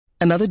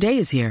Another day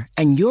is here,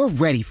 and you're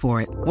ready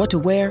for it. What to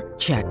wear?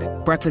 Check.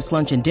 Breakfast,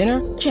 lunch, and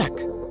dinner? Check.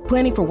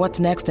 Planning for what's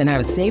next and how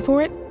to save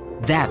for it?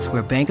 That's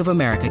where Bank of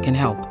America can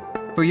help.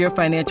 For your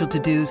financial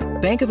to-dos,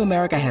 Bank of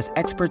America has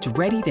experts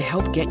ready to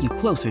help get you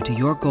closer to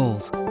your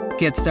goals.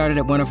 Get started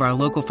at one of our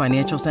local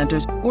financial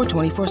centers or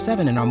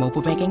 24/7 in our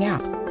mobile banking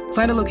app.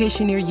 Find a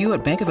location near you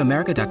at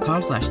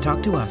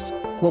bankofamerica.com/talktous.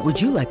 What would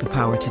you like the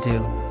power to do?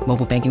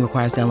 Mobile banking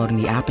requires downloading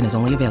the app and is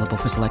only available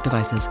for select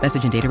devices.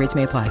 Message and data rates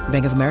may apply.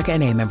 Bank of America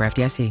N.A., member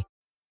FDIC.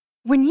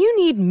 When you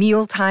need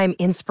mealtime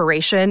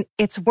inspiration,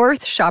 it's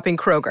worth shopping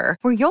Kroger,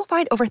 where you'll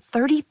find over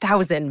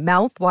 30,000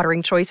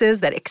 mouth-watering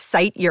choices that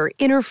excite your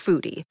inner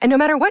foodie. And no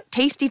matter what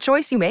tasty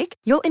choice you make,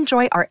 you'll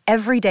enjoy our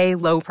everyday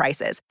low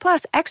prices,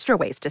 plus extra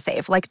ways to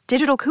save, like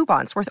digital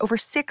coupons worth over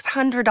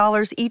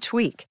 $600 each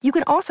week. You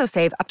can also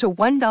save up to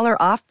 $1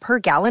 off per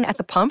gallon at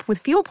the pump with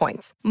fuel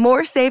points.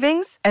 More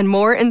savings and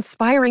more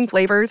inspiring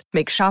flavors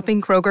make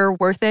shopping Kroger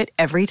worth it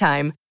every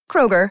time.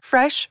 Kroger,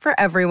 fresh for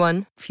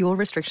everyone. Fuel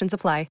restrictions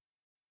apply.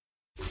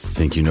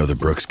 Think you know the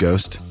Brooks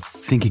Ghost?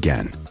 Think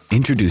again.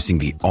 Introducing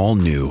the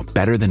all-new,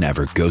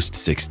 better-than-ever Ghost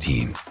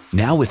 16.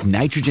 Now with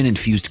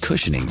nitrogen-infused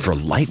cushioning for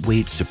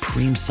lightweight,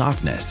 supreme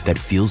softness that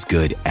feels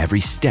good every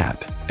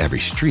step, every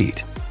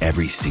street,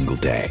 every single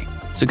day.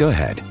 So go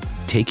ahead,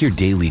 take your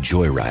daily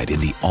joyride in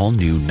the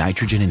all-new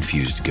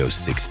nitrogen-infused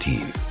Ghost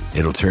 16.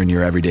 It'll turn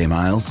your everyday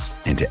miles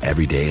into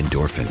everyday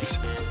endorphins.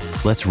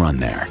 Let's run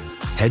there.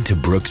 Head to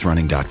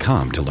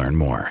brooksrunning.com to learn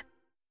more.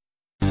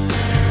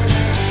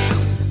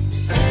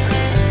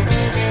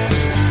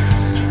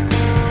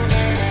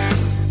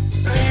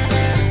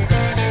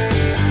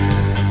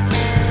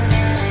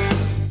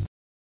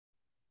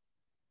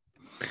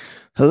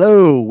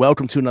 Hello,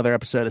 welcome to another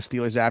episode of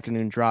Steelers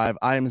Afternoon Drive.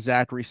 I am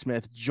Zachary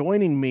Smith.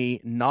 Joining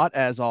me, not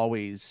as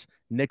always,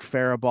 Nick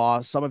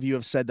Farabaugh. Some of you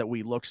have said that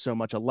we look so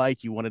much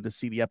alike. You wanted to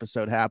see the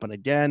episode happen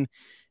again.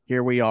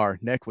 Here we are.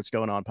 Nick, what's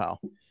going on, pal?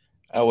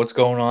 What's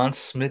going on,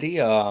 Smitty?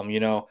 I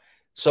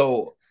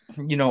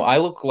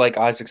look like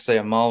Isaac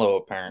Sayamalo,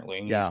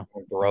 apparently. Yeah.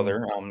 My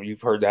brother.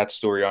 You've heard that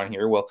story on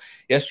here. Well,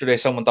 yesterday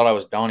someone thought I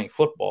was Donnie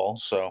Football,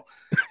 so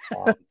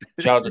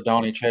shout out to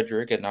Donnie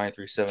Chedrick at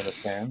 937 The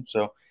Fan.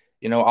 So,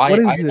 I now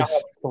have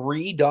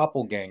three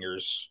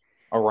doppelgangers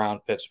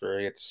around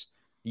Pittsburgh. It's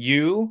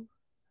you,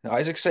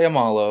 Isaac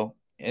Sayamalo,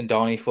 and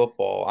Donnie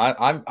Football.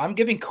 I'm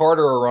giving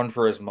Carter a run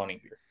for his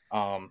money here,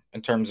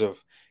 in terms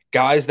of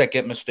guys that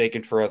get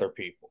mistaken for other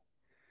people.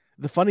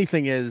 The funny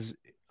thing is,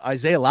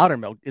 Isaiah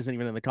Loudermilk isn't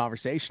even in the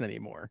conversation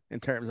anymore in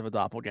terms of a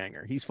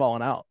doppelganger. He's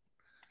fallen out.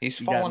 He's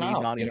fallen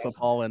out. Donnie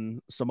Football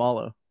and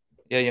Samalo.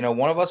 Yeah,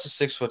 one of us is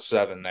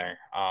 6'7" there.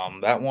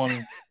 That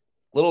one.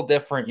 Little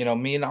different,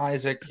 me and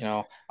Isaac,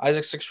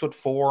 Isaac's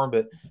 6'4",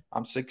 but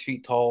I'm 6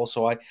 feet tall.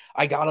 So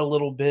I got a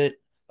little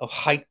bit of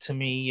height to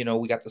me.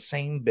 We got the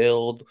same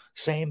build,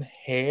 same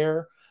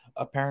hair,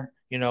 apparent,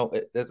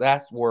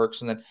 that works.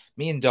 And then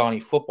me and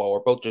Donnie Football were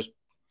both just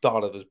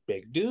thought of as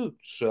big dudes.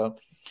 So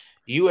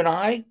you and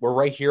I were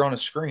right here on a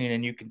screen,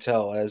 and you can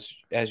tell, as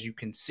you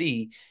can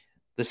see,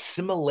 the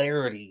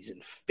similarities in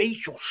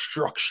facial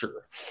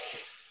structure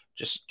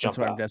just jump out. That's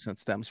where I'm guessing it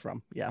stems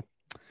from. Yeah.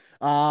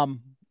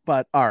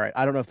 But all right,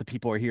 I don't know if the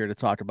people are here to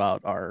talk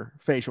about our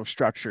facial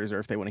structures or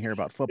if they want to hear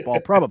about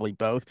football. Probably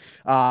both.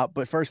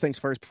 But first things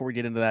first, before we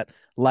get into that,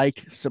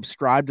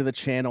 subscribe to the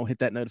channel, hit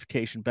that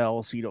notification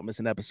bell so you don't miss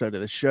an episode of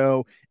the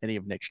show, any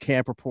of Nick's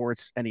camp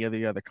reports, any of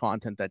the other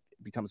content that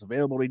becomes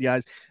available to you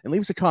guys, and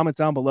leave us a comment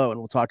down below, and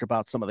we'll talk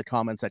about some of the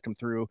comments that come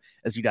through,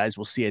 as you guys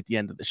will see at the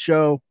end of the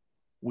show.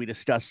 We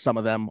discuss some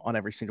of them on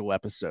every single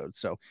episode,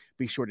 so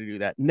be sure to do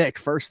that. Nick,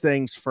 first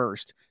things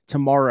first,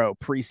 tomorrow,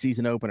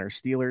 preseason opener,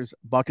 Steelers,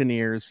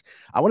 Buccaneers.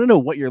 I want to know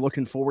what you're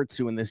looking forward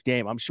to in this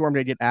game. I'm sure I'm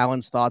going to get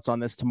Alan's thoughts on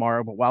this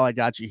tomorrow, but while I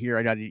got you here,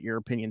 I got your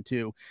opinion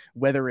too,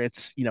 whether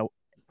it's,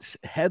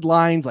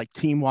 headlines like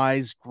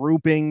team-wise,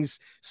 groupings,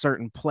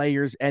 certain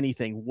players,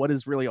 anything. What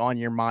is really on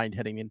your mind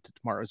heading into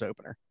tomorrow's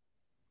opener?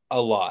 A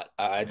lot.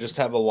 I just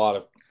have a lot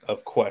of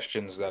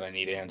questions that I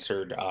need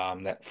answered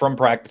that from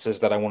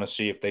practices that I want to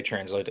see if they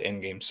translate to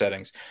in-game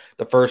settings.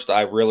 The first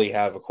I really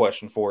have a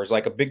question for is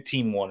like a big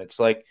team one. It's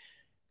like,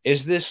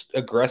 is this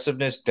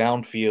aggressiveness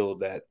downfield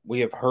that we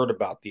have heard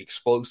about, the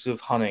explosive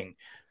hunting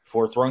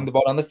for throwing the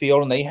ball on the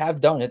field, and they have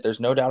done it. There's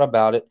no doubt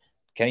about it.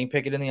 Kenny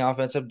Pickett and the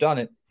offense have done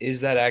it.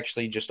 Is that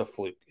actually just a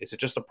fluke? Is it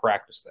just a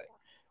practice thing?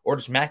 Or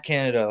does Matt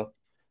Canada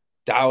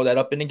dial that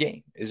up in the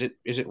game? Is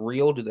it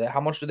real? How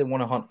much do they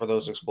want to hunt for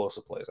those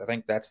explosive plays? I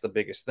think that's the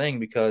biggest thing,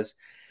 because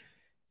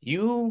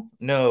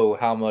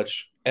how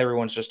much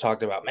everyone's just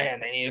talked about, man,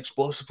 they need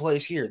explosive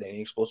plays here, they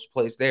need explosive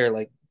plays there.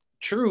 Like,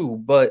 true,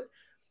 but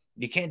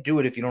you can't do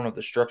it if you don't have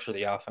the structure of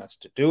the offense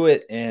to do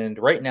it. And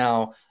right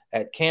now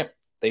at camp,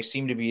 they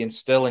seem to be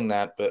instilling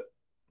that, but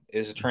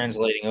is it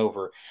translating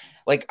over?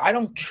 Like, I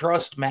don't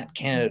trust Matt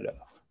Canada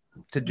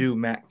to not do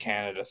Matt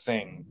Canada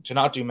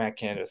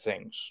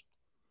things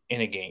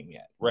in a game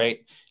yet,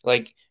 right?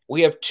 Like,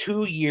 we have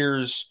 2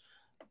 years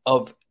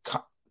of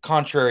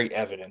contrary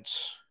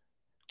evidence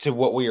to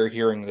what we are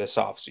hearing this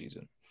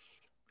offseason.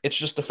 It's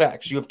just the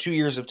facts. You have 2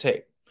 years of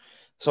tape.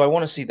 So I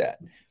want to see that.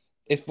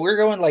 If we're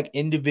going like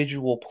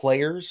individual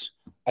players,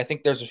 I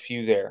think there's a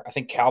few there. I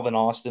think Calvin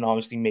Austin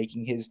obviously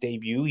making his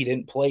debut. He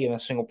didn't play in a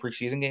single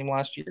preseason game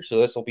last year, so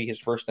this will be his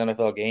first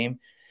NFL game.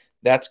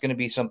 That's going to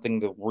be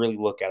something to really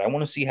look at. I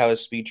want to see how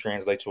his speed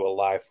translates to a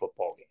live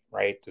football game,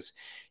 right? Does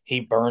he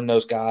burn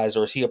those guys,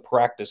 or is he a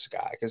practice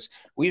guy? Because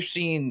we've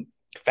seen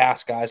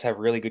fast guys have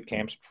really good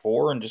camps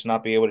before and just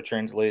not be able to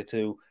translate it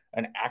to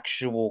an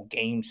actual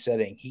game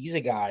setting. He's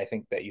a guy I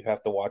think that you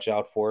have to watch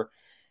out for.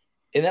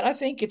 And then I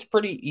think it's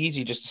pretty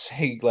easy just to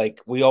say,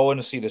 like, we all want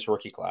to see this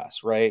rookie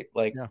class, right?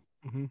 Like, Yeah.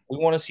 Mm-hmm. we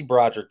want to see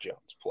Broderick Jones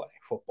play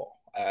football.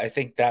 I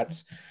think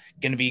that's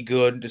going to be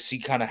good to see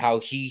kind of how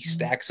he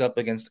stacks up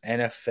against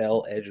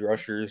NFL edge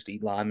rushers, D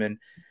linemen.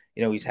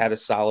 He's had a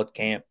solid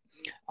camp.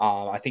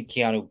 I think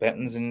Keanu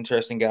Benton's an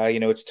interesting guy.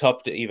 It's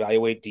tough to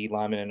evaluate D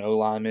linemen and O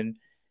linemen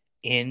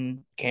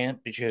in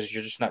camp because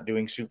you're just not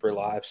doing super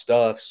live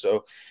stuff.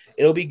 So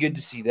it'll be good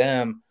to see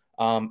them.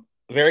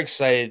 Very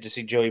excited to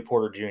see Joey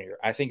Porter Jr.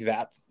 I think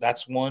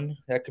that's one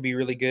that could be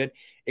really good,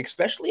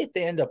 especially if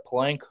they end up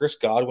playing Chris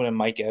Godwin and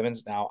Mike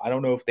Evans. Now, I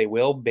don't know if they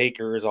will.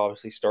 Baker is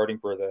obviously starting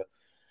for the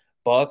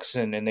Bucks,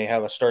 and they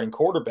have a starting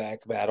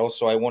quarterback battle.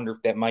 So I wonder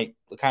if that might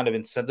kind of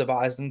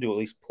incentivize them to at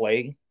least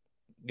play,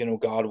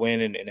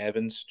 Godwin and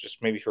Evans,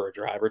 just maybe for a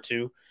drive or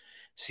two,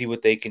 see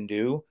what they can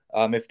do.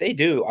 If they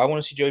do, I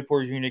want to see Joey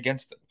Porter Jr.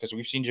 against them because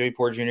we've seen Joey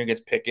Porter Jr.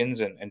 against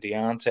Pickens and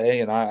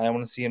Deontay, and I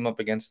want to see him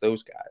up against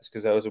those guys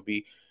because those would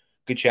be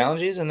good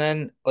challenges. And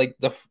then like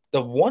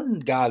the one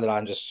guy that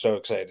I'm just so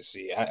excited to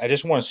see, I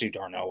just want to see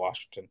Darnell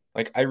Washington.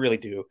 Like I really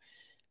do.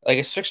 Like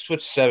a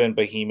 6'7"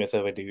 behemoth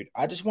of a dude.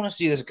 I just want to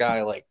see this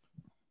guy like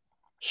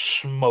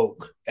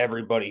smoke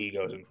everybody he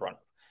goes in front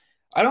of.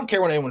 I don't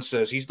care what anyone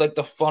says. He's like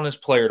the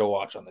funnest player to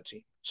watch on the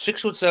team.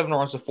 6'7"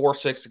 runs a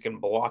 4.6 that can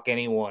block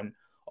anyone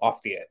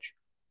off the edge.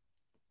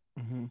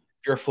 Mm-hmm.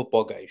 If you're a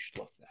football guy, you should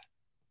love that.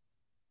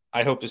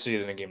 I hope to see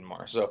it in a game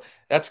tomorrow. So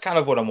that's kind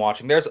of what I'm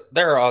watching. There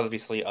are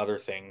obviously other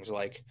things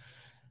like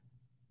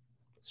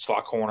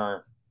slot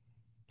corner,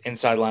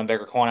 inside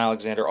linebacker, Quan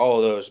Alexander, all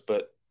of those,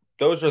 but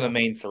those are the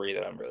main three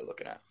that I'm really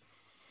looking at.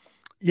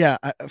 Yeah,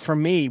 for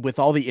me, with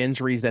all the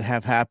injuries that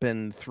have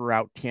happened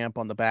throughout camp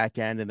on the back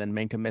end, and then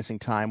Minka missing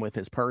time with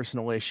his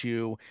personal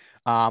issue,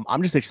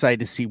 I'm just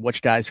excited to see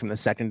which guys from the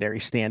secondary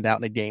stand out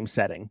in a game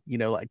setting.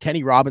 Like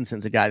Kenny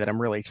Robinson's a guy that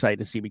I'm really excited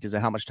to see because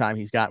of how much time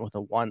he's gotten with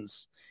the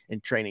ones in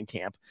training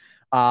camp.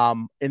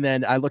 And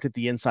then I look at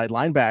the inside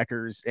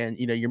linebackers, and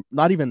you're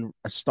not even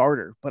a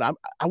starter, but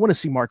I want to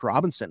see Mark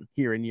Robinson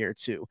here in year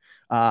two,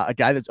 a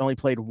guy that's only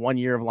played 1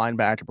 year of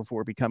linebacker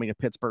before becoming a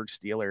Pittsburgh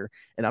Steeler,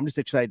 and I'm just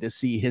excited to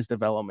see his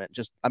development.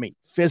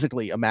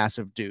 Physically a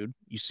massive dude.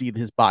 You see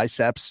his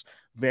biceps,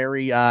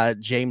 very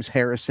James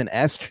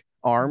Harrison-esque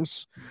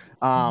arms.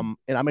 And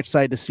I'm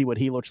excited to see what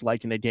he looks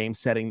like in a game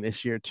setting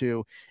this year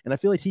too. And I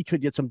feel like he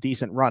could get some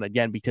decent run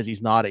again because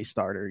he's not a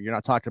starter. You're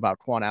not talking about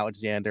Quan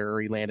Alexander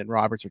or Landon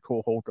Roberts or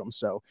Cole Holcomb.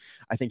 So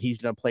I think he's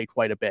going to play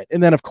quite a bit.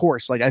 And then of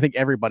course, like I think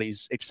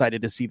everybody's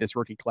excited to see this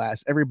rookie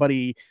class.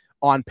 Everybody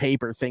on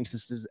paper thinks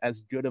this is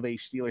as good of a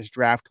Steelers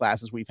draft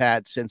class as we've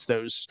had since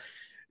those,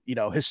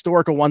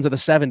 historical ones of the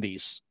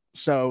 70s.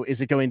 So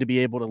is it going to be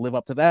able to live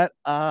up to that?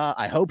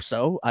 I hope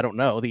so. I don't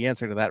know the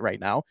answer to that right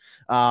now.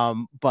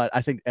 But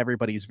I think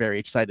everybody's very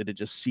excited to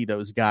just see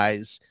those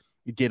guys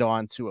get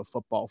onto a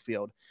football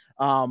field.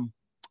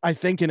 I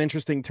think an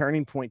interesting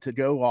turning point to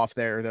go off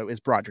there, though, is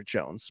Broderick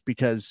Jones,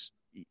 because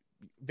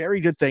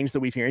very good things that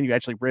we've heard. You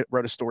actually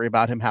wrote a story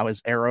about him, how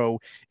his arrow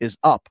is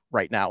up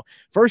right now.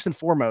 First and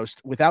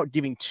foremost, without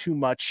giving too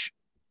much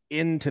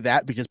into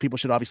that, because people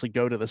should obviously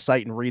go to the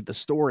site and read the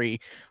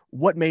story,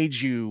 what made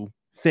you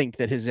think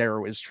that his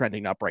arrow is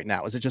trending up right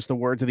now? Is it just the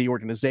words of the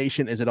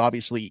organization? Is it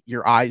obviously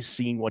your eyes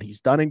seeing what he's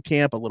done in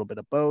camp? A little bit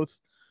of both?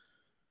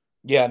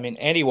 Yeah, I mean,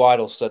 Andy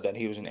Weidel said that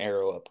he was an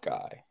arrow up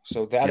guy.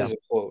 So that is a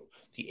quote,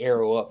 the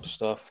arrow up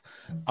stuff.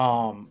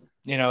 And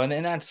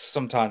that's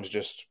sometimes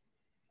just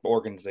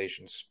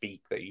organization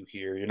speak that you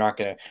hear. You're not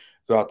going to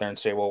go out there and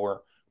say,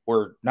 well,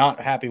 we're not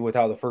happy with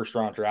how the first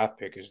round draft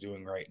pick is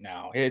doing right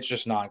now. It's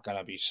just not going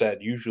to be said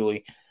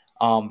usually.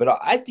 But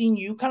I think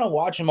you kind of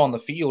watch him on the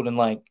field and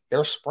like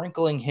they're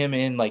sprinkling him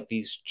in like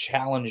these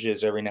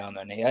challenges every now and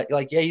then.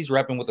 He's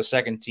repping with the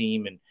second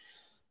team and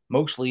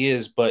mostly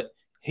is, but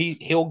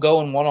he'll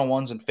go in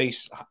one-on-ones and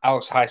face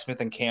Alex Highsmith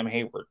and Cam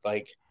Hayward.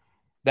 Like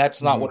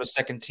that's not what a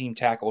second team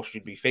tackle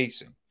should be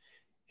facing.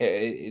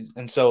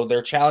 And so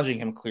they're challenging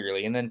him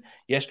clearly. And then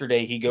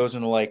yesterday he goes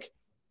into like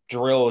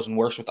drills and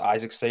works with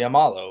Isaac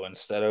Seumalo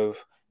instead of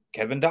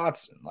Kevin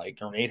Dotson,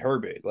 or Nate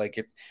Herbig.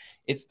 Like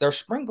they're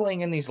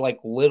sprinkling in these like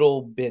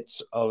little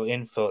bits of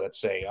info that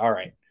say, all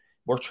right,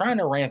 we're trying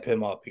to ramp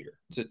him up here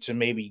to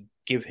maybe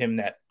give him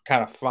that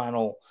kind of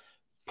final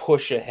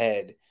push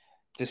ahead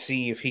to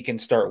see if he can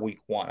start week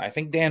one. I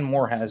think Dan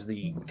Moore has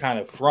the kind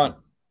of front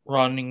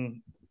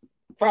runner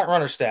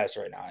stats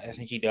right now. I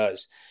think he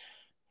does.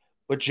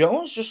 But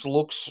Jones just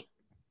looks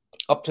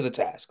up to the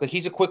task. Like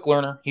he's a quick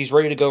learner. He's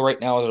ready to go right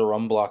now as a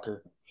run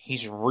blocker.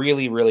 He's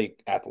really, really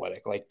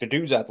athletic. Like the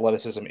dude's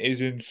athleticism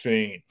is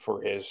insane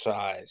for his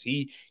size.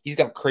 He's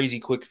got crazy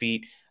quick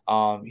feet.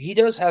 He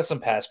does have some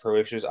pass pro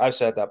issues. I've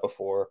said that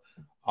before.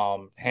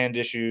 Hand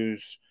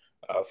issues,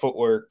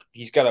 footwork.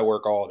 He's got to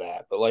work all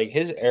that. But like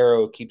his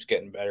arrow keeps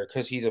getting better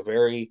because he's a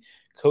very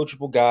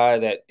coachable guy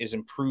that is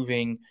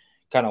improving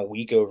kind of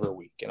week over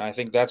week. And I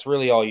think that's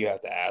really all you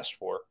have to ask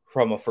for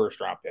from a first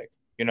round pick.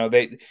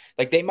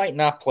 They might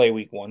not play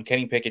week one.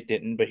 Kenny Pickett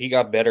didn't, but he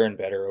got better and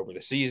better over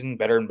the season,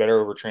 better and better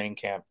over training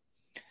camp.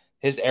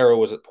 His arrow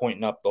was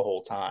pointing up the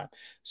whole time.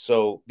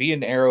 So be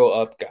an arrow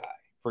up guy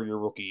for your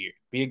rookie year.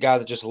 Be a guy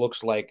that just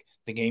looks like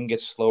the game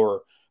gets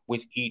slower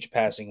with each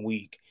passing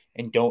week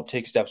and don't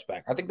take steps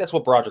back. I think that's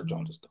what Broderick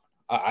Jones has done.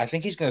 I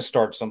think he's going to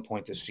start at some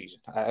point this season.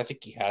 I think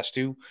he has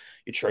to.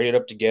 You traded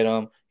up to get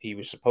him. He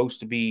was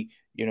supposed to be,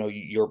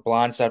 your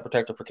blindside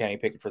protector for Kenny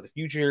Pickett for the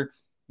future.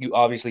 You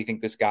obviously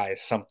think this guy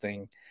is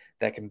something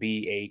that can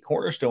be a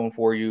cornerstone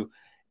for you.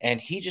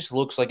 And he just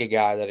looks like a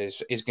guy that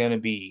is going to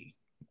be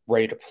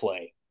ready to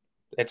play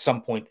at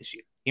some point this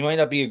year. He might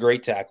not be a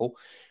great tackle.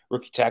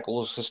 Rookie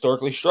tackles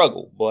historically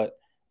struggle, but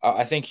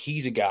I think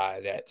he's a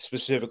guy that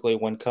specifically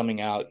when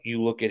coming out,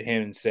 you look at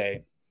him and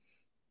say,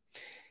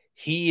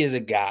 he is a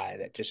guy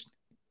that just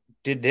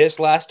did this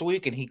last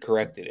week and he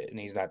corrected it and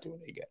he's not doing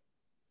it again.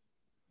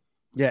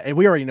 Yeah, and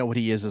we already know what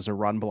he is as a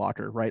run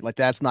blocker, right? Like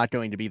that's not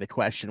going to be the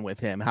question with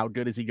him. How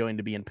good is he going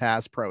to be in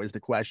pass pro is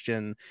the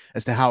question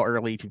as to how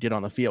early he can get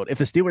on the field. If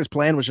the Steelers'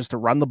 plan was just to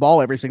run the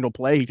ball every single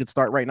play, he could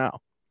start right now.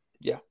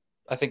 Yeah,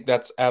 I think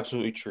that's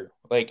absolutely true.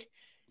 Like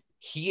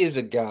he is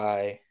a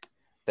guy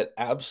that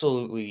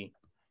absolutely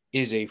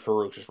is a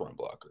ferocious run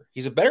blocker.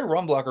 He's a better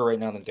run blocker right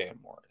now than Dan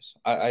Moore is.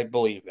 I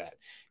believe that.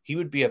 He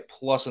would be a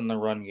plus in the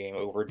run game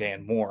over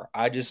Dan Moore.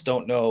 I just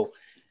don't know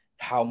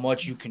how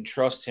much you can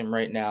trust him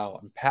right now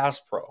in pass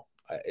pro,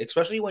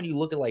 especially when you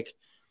look at like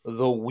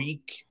the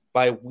week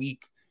by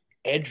week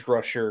edge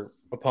rusher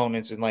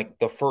opponents in like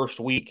the first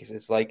week.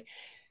 It's like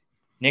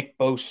Nick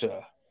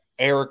Bosa,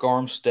 Eric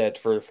Armstead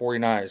for the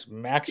 49ers,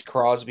 Max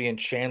Crosby and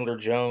Chandler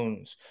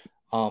Jones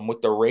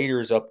with the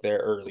Raiders up there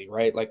early,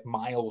 right? Like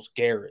Myles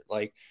Garrett.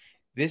 Like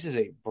this is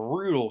a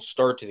brutal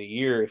start to the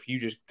year if you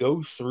just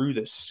go through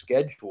the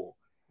schedule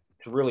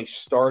to really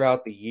start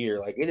out the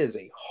year. Like it is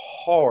a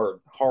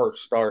hard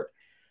start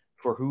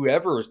for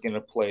whoever is going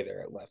to play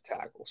there at left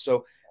tackle.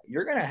 So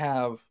you're going to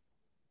have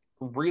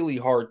really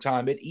hard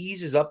time. It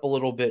eases up a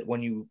little bit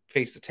when you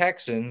face the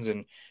Texans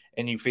and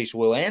you face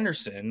Will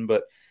Anderson,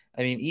 but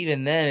I mean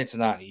even then it's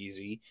not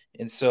easy.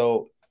 And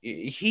so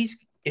if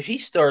he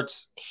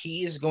starts,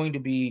 he is going to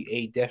be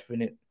a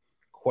definite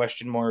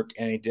question mark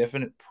and a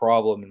definite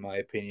problem in my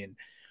opinion,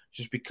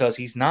 just because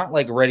he's not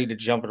like ready to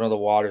jump into the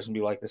waters and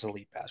be like this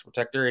elite pass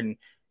protector. And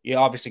you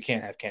obviously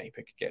can't have Kenny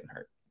Pickett getting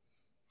hurt.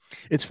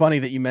 It's funny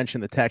that you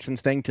mentioned the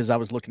Texans thing because I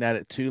was looking at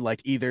it too.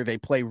 Like either they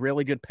play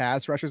really good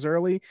pass rushers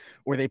early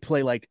or they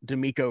play like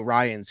D'Amico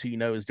Ryans, who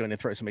is going to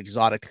throw some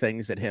exotic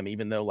things at him,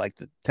 even though like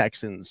the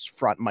Texans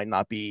front might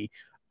not be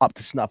up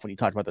to snuff when you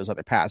talk about those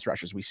other pass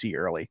rushers we see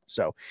early.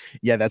 So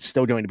yeah, that's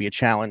still going to be a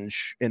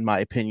challenge in my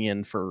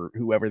opinion for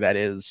whoever that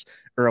is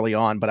early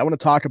on. But I want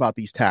to talk about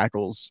these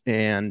tackles,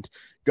 and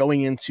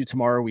going into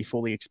tomorrow, we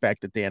fully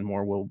expect that Dan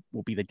Moore will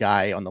be the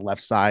guy on the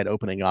left side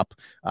opening up,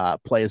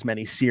 play as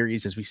many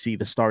series as we see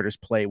the starters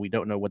play. We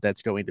don't know what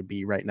that's going to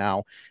be right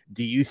now.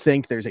 Do you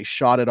think there's a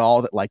shot at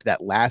all that like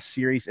that last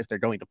series, if they're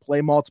going to play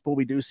multiple,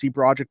 we do see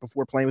Broderick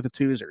before playing with the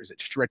twos, or is it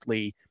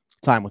strictly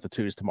time with the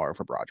twos tomorrow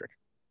for Broderick?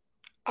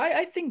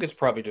 I think it's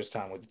probably just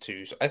time with the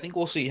twos. I think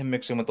we'll see him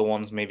mixing with the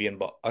ones maybe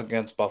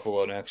against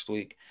Buffalo next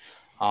week.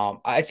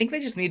 I think they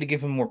just need to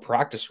give him more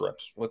practice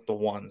reps with the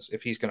ones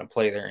if he's going to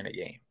play there in a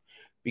game.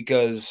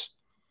 Because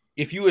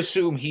if you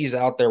assume he's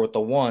out there with the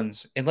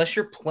ones, unless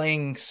you're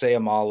playing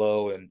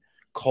Sayamalo and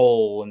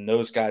Cole and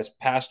those guys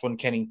past when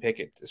Kenny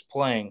Pickett is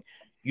playing,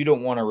 you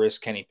don't want to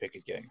risk Kenny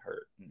Pickett getting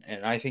hurt.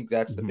 And I think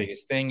that's the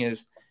biggest thing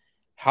is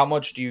how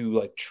much do you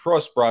like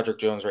trust Broderick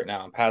Jones right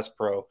now in pass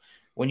pro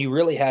when you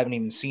really haven't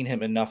even seen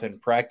him enough in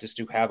practice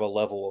to have a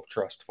level of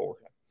trust for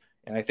him.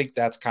 And I think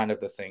that's kind of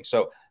the thing.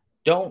 So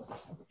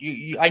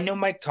I know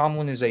Mike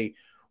Tomlin is a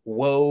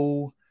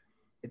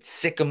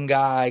it's sick'em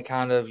guy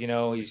kind of,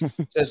 he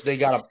says they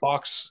got to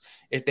box.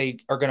 If they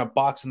are going to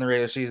box in the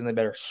regular season, they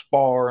better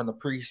spar in the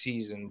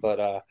preseason,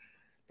 but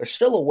there's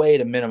still a way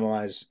to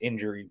minimize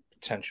injury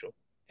potential.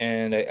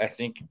 And I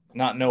think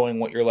not knowing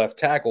what your left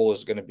tackle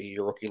is going to be,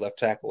 your rookie left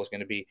tackle is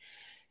going to be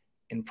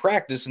in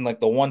practice. And like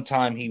the one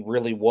time he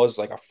really was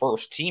like a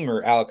first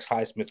teamer, Alex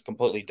Highsmith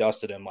completely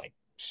dusted him like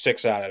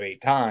 6 out of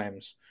 8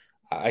 times.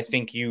 I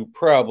think you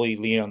probably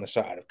lean on the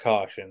side of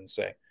caution and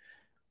say,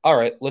 all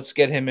right, let's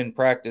get him in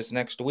practice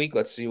next week.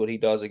 Let's see what he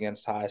does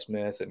against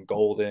Highsmith and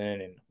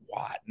Golden and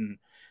Watt. And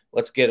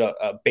let's get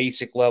a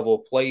basic level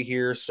of play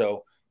here.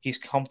 So he's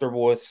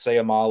comfortable with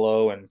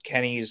Sayamalo and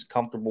Kenny's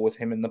comfortable with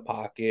him in the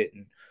pocket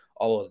and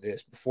all of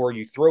this before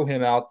you throw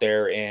him out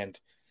there. And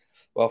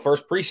well,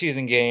 first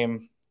preseason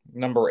game,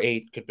 number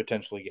 8 could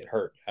potentially get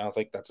hurt. I don't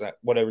think that's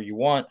whatever you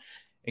want.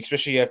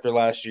 especially after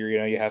last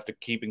year. You have to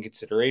keep in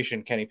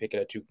consideration Kenny Pickett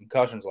had 2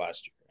 concussions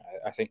last year.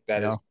 I think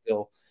that is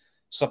still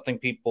something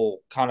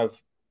people kind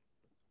of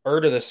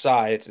to the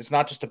side. It's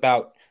not just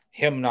about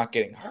him not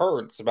getting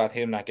hurt. It's about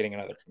him not getting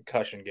another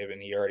concussion,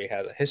 given he already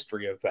has a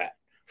history of that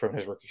from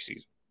his rookie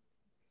season.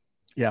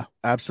 Yeah,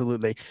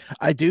 absolutely.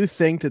 I do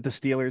think that the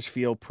Steelers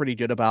feel pretty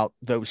good about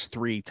those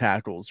 3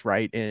 tackles,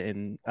 right?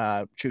 In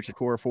Chukwueze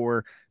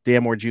Okorafor,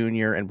 Dan Moore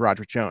Jr., and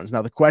Broderick Jones.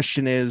 Now, the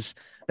question is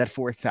that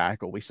 4th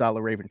tackle. We saw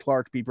LaRaven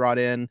Clark be brought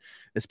in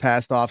this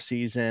past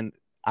offseason.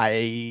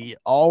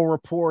 All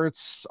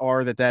reports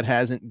are that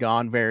hasn't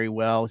gone very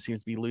well. It seems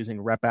to be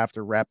losing rep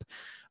after rep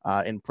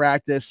in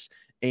practice.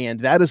 And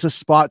that is a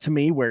spot to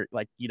me where,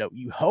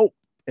 you hope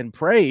and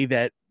pray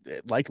that,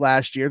 like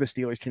last year, the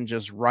Steelers can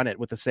just run it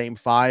with the same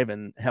 5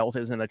 and health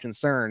isn't a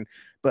concern.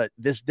 But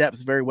this depth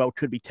very well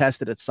could be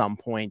tested at some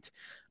point.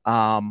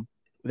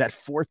 That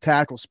 4th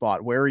tackle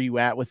spot, where are you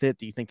at with it?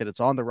 Do you think that it's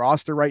on the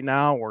roster right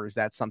now, or is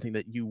that something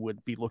that you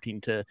would be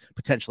looking to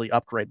potentially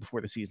upgrade before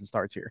the season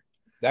starts here?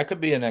 That could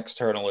be an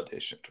external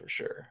addition for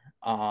sure.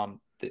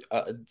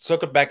 So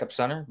could backup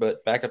center,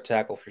 but backup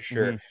tackle for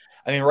sure. Mm-hmm.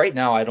 I mean, right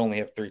now I'd only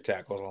have 3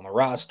 tackles on the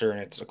roster, and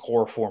it's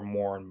Okorafor,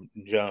 Moore, and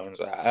Jones.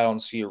 I don't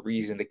see a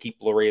reason to keep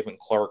LaRaven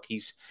Clark.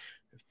 He's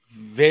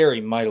very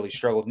mightily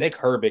struggled. Nick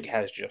Herbig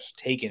has just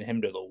taken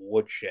him to the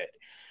woodshed.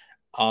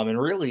 And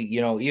really,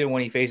 even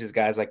when he faces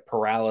guys like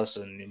Perales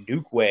and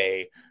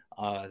Ndukwe,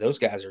 those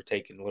guys are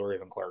taking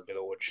LaRaven Clark to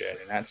the woodshed,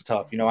 and that's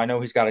tough. I know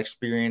he's got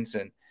experience,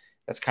 and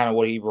that's kind of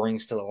what he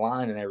brings to the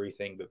line and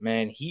everything. But,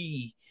 man,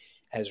 he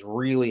has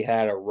really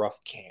had a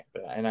rough camp,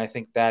 and I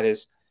think that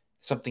is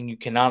something you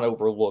cannot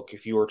overlook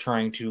if you are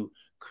trying to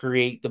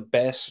create the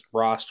best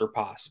roster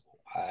possible.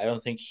 I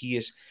don't think he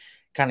has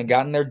kind of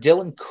gotten there.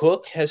 Dylan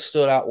Cook has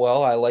stood out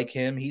well. I like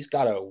him. He's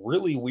got a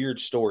really weird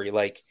story.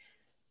 When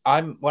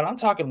I'm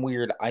talking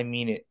weird, I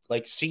mean it.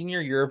 Like,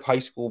 senior year of high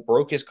school,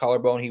 broke his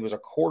collarbone. He was a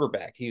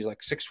quarterback. He was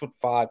like 6'5",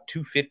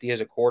 250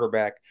 as a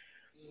quarterback.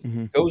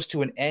 Mm-hmm. Goes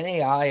to an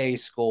NAIA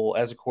school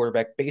as a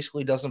quarterback.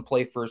 Basically doesn't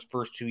play for his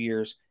first 2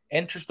 years.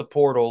 Enters the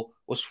portal.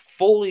 Was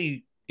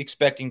fully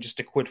expecting just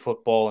to quit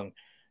football and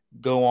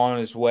go on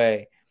his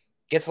way.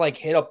 Gets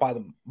hit up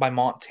by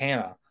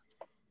Montana,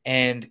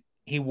 and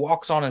he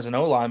walks on as an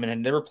O-lineman, had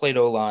never played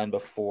O-line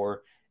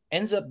before.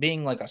 Ends up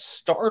being a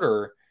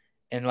starter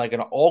and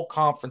an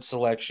all-conference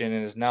selection,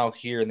 and is now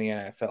here in the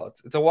NFL.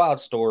 It's a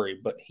wild story,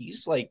 but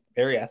he's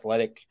very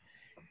athletic.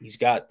 He's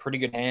got pretty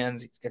good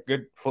hands. He's got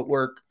good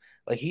footwork.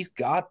 He's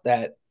got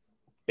that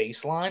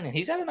baseline, and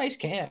he's had a nice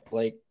camp.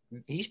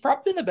 He's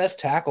probably the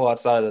best tackle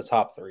outside of the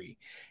top 3.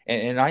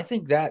 And I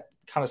think that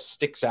kind of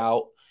sticks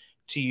out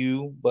to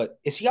you. But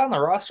is he on the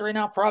roster right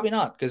now? Probably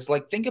not. Because,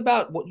 think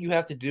about what you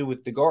have to do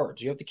with the guards.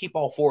 You have to keep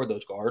all 4 of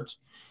those guards.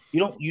 You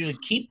don't usually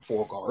keep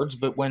 4 guards,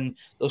 but when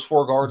those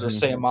 4 guards are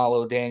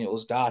Sayamalo,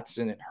 Daniels,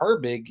 Dotson, and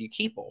Herbig, you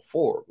keep all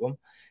 4 of them.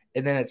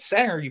 And then at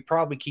center, you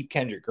probably keep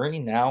Kendrick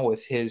Green now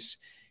with his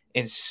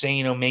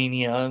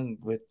insane-omania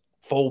with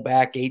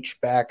fullback,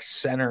 H-back,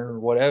 center,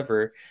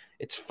 whatever.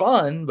 It's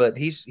fun, but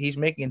he's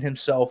making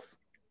himself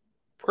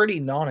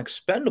pretty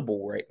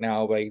non-expendable right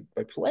now by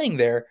playing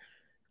there.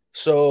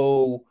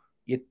 So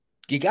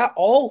you got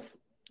all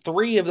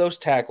 3 of those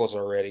tackles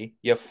already.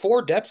 You have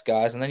 4 depth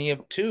guys, and then you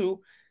have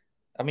 2.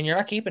 I mean, you're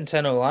not keeping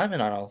 10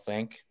 linemen, I don't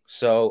think.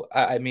 So,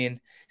 I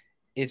mean,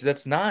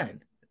 that's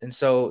 9. And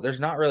so there's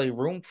not really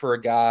room for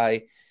a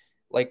guy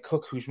like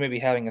Cook, who's maybe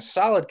having a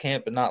solid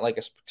camp, but not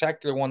a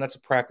spectacular one. That's a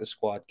practice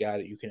squad guy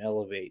that you can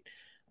elevate.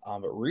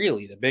 But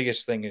really, the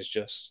biggest thing is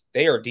just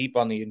they are deep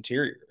on the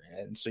interior.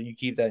 And so you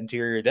keep that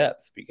interior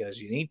depth because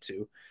you need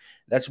to.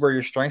 That's where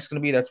your strength's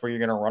going to be. That's where you're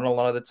going to run a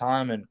lot of the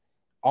time. And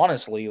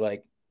honestly,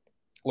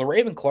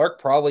 LaRaven Clark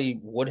probably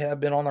would have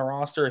been on the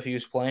roster if he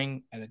was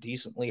playing at a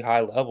decently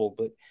high level,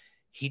 but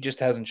he just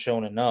hasn't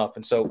shown enough.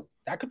 And so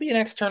that could be an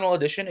external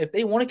addition. If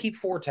they want to keep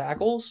 4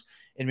 tackles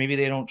and maybe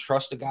they don't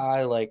trust a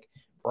guy like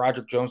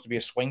Broderick Jones to be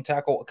a swing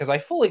tackle, because I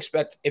fully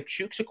expect if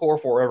Chukwueze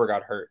Okorafor ever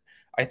got hurt,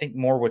 I think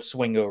Moore would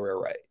swing over to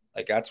right.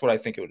 That's what I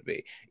think it would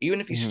be. Even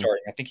if he's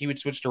starting, I think he would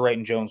switch to right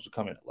and Jones would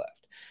come in at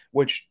left,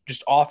 which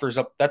just offers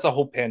up – that's a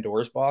whole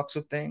Pandora's box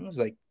of things.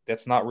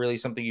 That's not really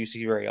something you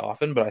see very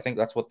often, but I think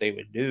that's what they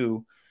would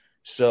do.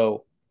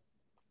 So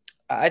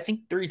I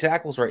think 3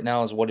 tackles right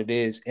now is what it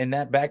is. In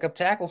that backup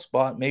tackle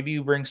spot, maybe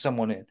you bring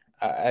someone in.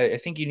 I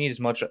think you need as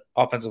much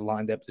offensive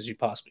line depth as you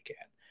possibly can.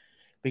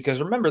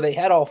 Because remember, they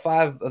had all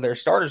 5 of their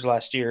starters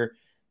last year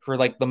for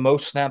the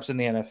most snaps in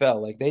the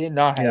NFL. They did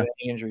not have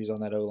any injuries on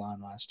that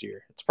O-line last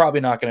year. It's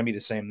probably not going to be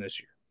the same this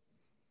year.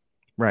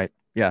 Right.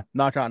 Yeah.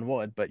 Knock on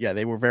wood. But yeah,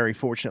 they were very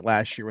fortunate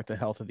last year with the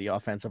health of the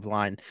offensive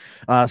line.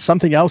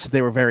 Something else that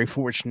they were very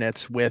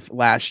fortunate with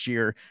last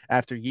year,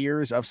 after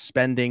years of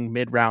spending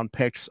mid-round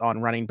picks on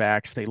running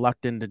backs, they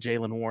lucked into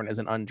Jaylen Warren as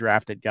an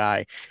undrafted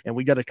guy. And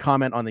we got a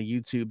comment on the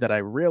YouTube that I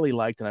really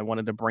liked and I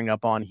wanted to bring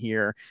up on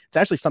here. It's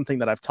actually something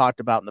that I've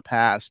talked about in the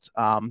past,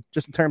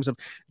 just in terms of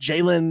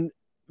Jaylen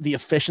the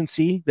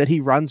efficiency that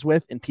he runs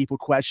with, and people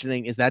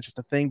questioning, is that just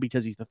a thing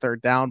because he's the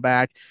third down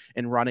back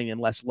and running in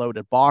less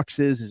loaded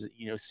boxes? Is it,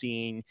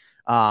 seeing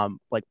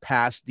like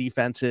past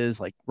defenses,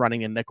 like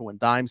running in nickel and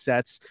dime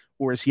sets,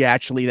 or is he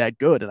actually that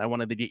good? And I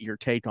wanted to get your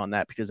take on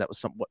that because that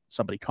was what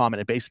somebody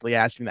commented, basically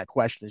asking that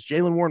question. Is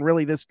Jaylen Warren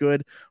really this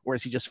good, or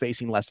is he just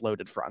facing less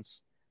loaded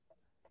fronts?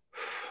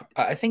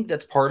 I think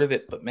that's part of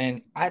it, but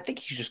man, I think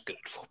he's just good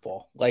at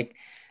football. Like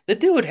the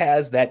dude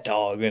has that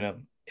dog in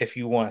him, if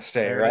you want to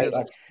say, There it right? is.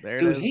 Like, There it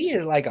dude, is. he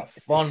is like a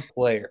fun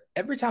player.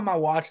 Every time I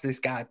watch this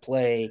guy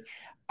play,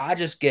 I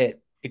just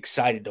get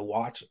excited to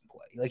watch him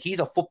play. Like he's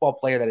a football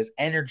player that is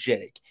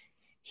energetic.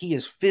 He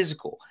is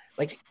physical.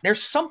 Like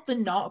there's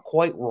something not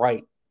quite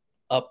right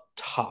up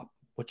top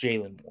with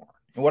Jaylen Warren.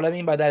 And what I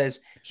mean by that is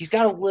he's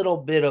got a little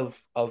bit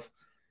of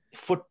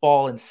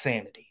football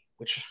insanity,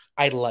 which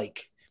I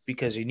like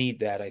because you need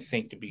that, I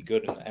think, to be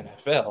good in the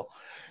NFL.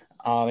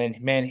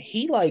 And man,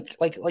 he like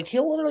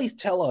he'll literally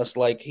tell us,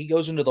 like, he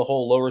goes into the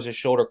hole, lowers his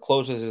shoulder,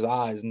 closes his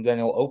eyes, and then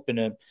he'll open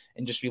him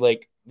and just be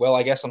like, well,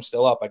 I guess I'm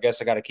still up. I guess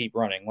I got to keep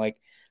running. Like,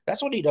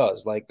 that's what he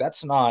does. Like,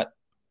 that's not,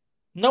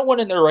 no one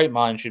in their right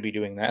mind should be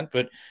doing that.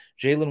 But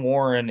Jaylen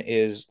Warren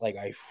is like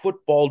a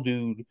football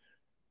dude,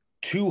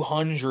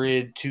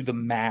 200 to the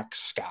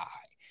max guy.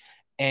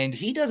 And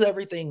he does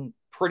everything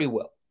pretty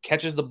well.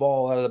 Catches the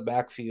ball out of the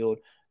backfield.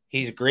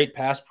 He's a great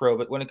pass pro,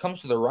 but when it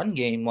comes to the run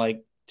game,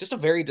 like, just a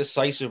very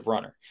decisive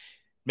runner.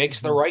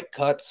 Makes the right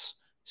cuts,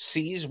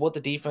 sees what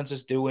the defense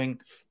is doing,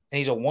 and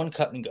he's a one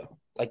cut and go.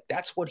 Like,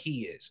 that's what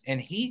he is.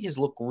 And he has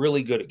looked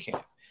really good at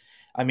camp.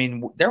 I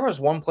mean, there was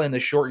one play in the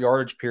short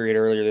yardage period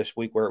earlier this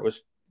week where it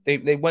was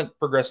they went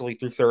progressively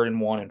through 3rd and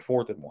 1 and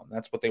 4th and 1.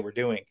 That's what they were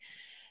doing.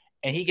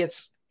 And he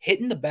gets hit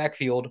in the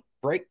backfield,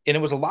 break, and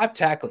it was a live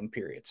tackling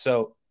period.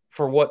 So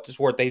for what it's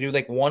worth, they do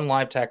like one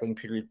live tackling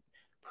period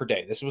per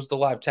day. This was the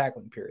live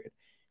tackling period.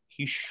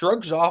 He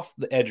shrugs off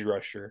the edge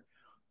rusher,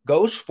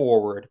 goes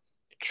forward,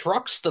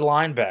 trucks the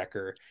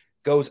linebacker,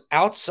 goes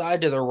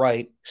outside to the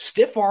right,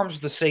 stiff arms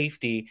the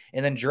safety,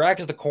 and then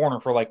drags the corner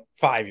for like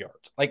 5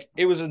 yards. Like,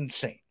 it was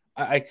insane.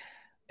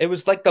 It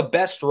was like the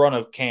best run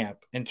of camp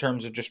in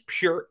terms of just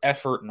pure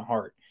effort and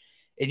heart.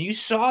 And you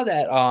saw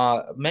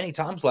that many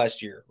times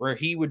last year where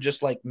he would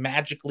just like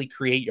magically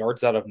create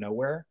yards out of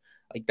nowhere.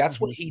 Like,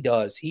 that's what he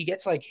does. He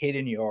gets like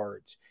hidden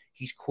yards.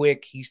 He's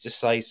quick. He's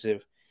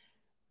decisive.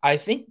 I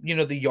think,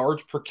 the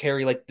yards per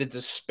carry, like the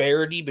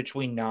disparity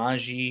between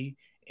Najee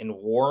and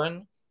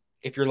Warren,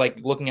 if you're like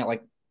looking at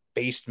like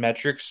based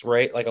metrics,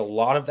 right? Like, a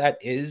lot of that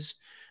is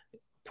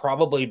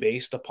probably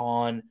based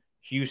upon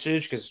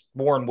usage, because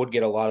Warren would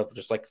get a lot of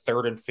just like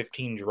 3rd and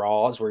 15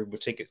 draws where he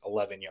would take it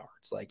 11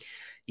 yards. Like,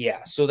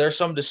 yeah, so there's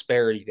some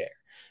disparity there.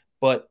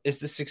 But is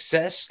the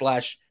success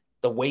slash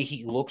the way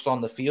he looks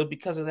on the field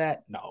because of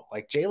that? No.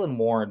 Like, Jaylen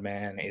Warren,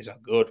 man, is a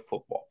good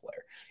football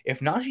player. If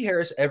Najee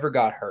Harris ever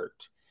got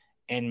hurt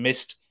and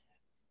missed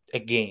a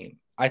game,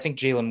 I think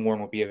Jaylen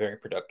Warren would be a very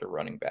productive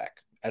running back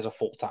as a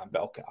full-time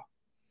bell cow.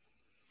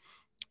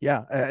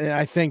 Yeah, and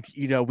I think,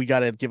 we got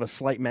to give a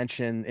slight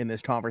mention in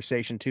this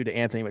conversation, too, to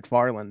Anthony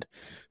McFarland,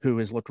 who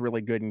has looked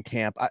really good in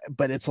camp.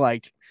 But it's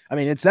like,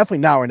 it's definitely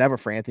now or never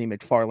for Anthony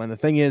McFarland. The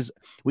thing is,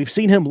 we've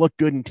seen him look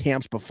good in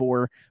camps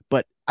before,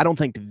 but I don't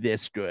think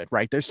this good,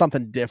 right? There's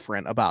something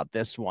different about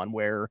this one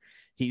where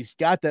he's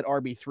got that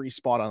RB3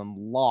 spot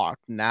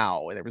unlocked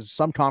now. There was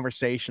some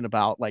conversation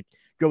about, like,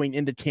 going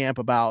into camp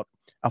about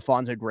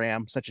Alfonso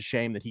Graham. Such a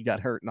shame that he got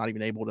hurt, not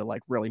even able to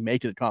like really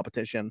make it a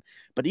competition.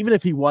 But even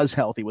if he was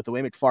healthy, with the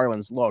way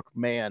McFarland's look,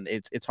 man,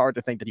 it's hard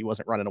to think that he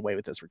wasn't running away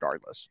with this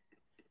regardless.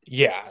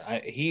 Yeah,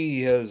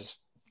 he is.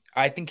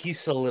 I think he's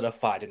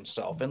solidified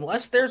himself.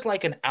 Unless there's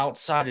like an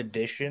outside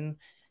addition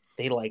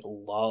they like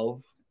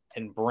love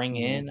and bring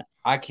in,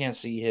 I can't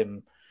see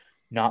him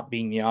not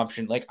being the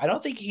option. Like, I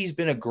don't think he's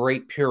been a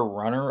great pure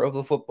runner of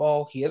the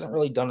football. He hasn't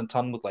really done a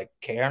ton with like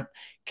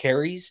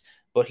carries,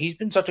 but he's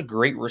been such a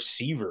great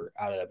receiver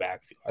out of the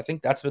backfield. I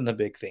think that's been the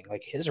big thing.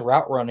 Like, his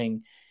route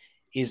running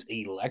is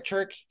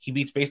electric. He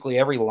beats basically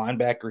every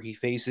linebacker he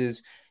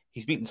faces.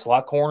 He's beating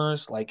slot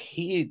corners. Like,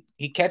 he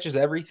catches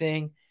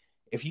everything.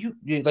 If you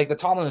like, the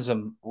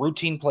Tomlinism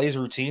routine plays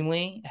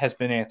routinely has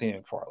been Anthony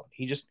McFarland.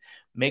 He just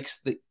makes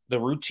the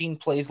routine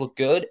plays look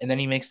good, and then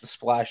he makes the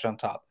splash on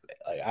top of it.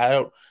 Like, I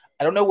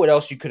don't know what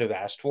else you could have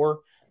asked for.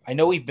 I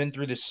know we've been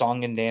through this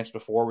song and dance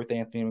before with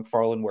Anthony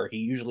McFarland, where he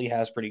usually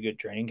has pretty good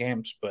training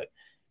camps, but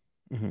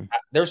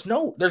there's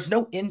no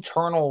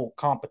internal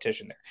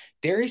competition there.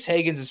 Darius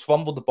Higgins has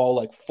fumbled the ball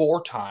like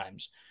 4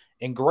 times,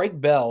 and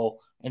Greg Bell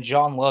and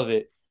John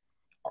Lovett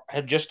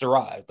had just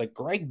arrived. Like,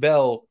 Greg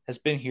Bell has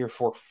been here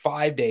for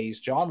 5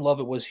 days. John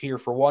Lovett was here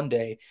for 1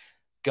 day,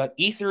 got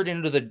ethered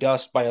into the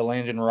dust by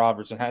Landon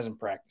Roberts, and hasn't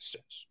practiced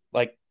since.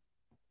 Like,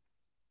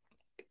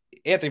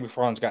 Anthony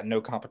McFarland's got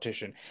no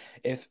competition.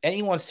 If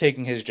anyone's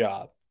taking his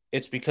job,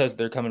 it's because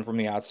they're coming from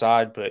the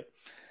outside, but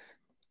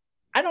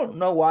I don't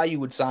know why you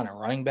would sign a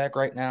running back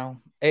right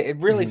now. It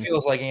really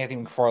feels like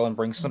Anthony McFarland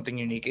brings something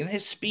unique, and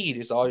his speed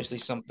is obviously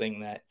something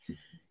that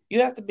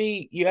you have to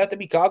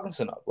be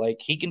cognizant of. Like,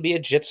 he can be a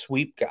jet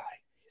sweep guy.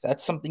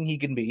 That's something he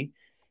can be.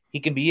 he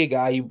can be a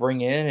guy you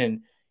bring in,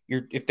 and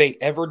if they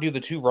ever do the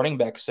two running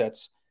back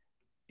sets,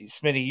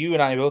 Smitty, you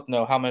and I both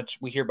know how much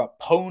we hear about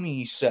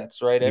pony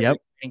sets, right? Every Yep.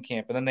 training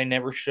camp, and then they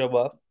never show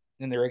up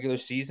in the regular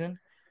season.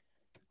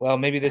 Well,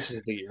 maybe this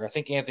is the year. I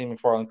think Anthony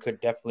McFarland could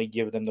definitely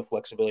give them the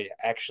flexibility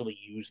to actually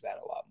use that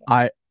a lot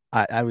more.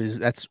 I was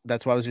that's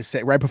what I was just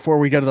saying right before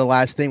we go to the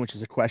last thing, which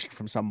is a question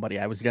from somebody.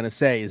 I was gonna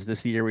say, is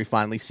this the year we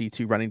finally see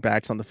two running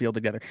backs on the field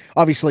together?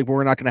 Obviously,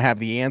 we're not gonna have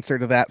the answer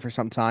to that for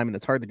some time, and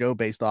it's hard to go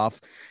based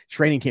off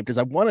training camp because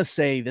I want to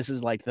say this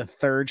is like the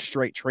third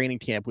straight training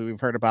camp we've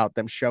heard about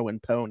them showing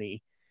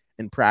pony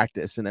in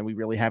practice, and then we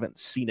really haven't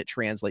seen it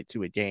translate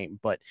to a game.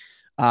 But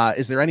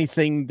is there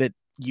anything that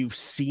you've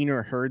seen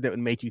or heard that would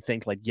make you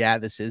think like, yeah,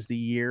 this is the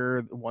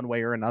year one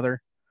way or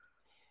another?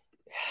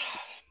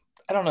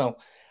 I don't know.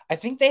 I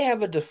think they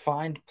have a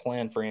defined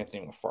plan for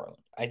Anthony McFarland.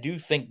 I do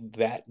think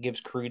that gives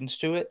credence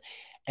to it.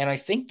 And I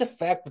think the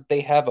fact that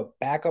they have a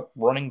backup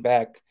running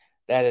back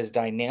that is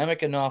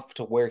dynamic enough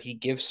to where he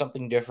gives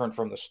something different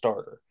from the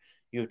starter.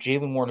 You have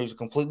Jalen Warren, who's a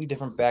completely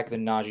different back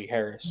than Najee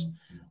Harris,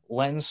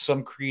 lends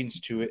some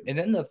credence to it. And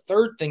then the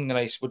third thing that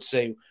I would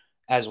say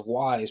as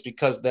wise,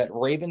 because that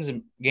Ravens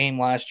game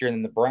last year and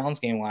then the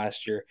Browns game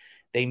last year,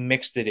 they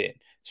mixed it in.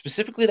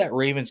 Specifically that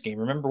Ravens game.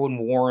 Remember when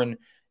Warren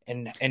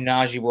and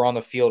Najee were on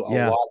the field a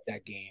Yeah. lot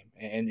that game,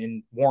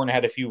 and Warren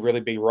had a few really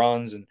big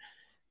runs, and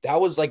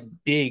that was like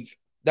big.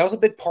 That was a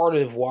big part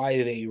of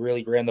why they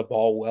really ran the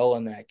ball well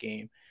in that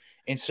game.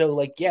 And so,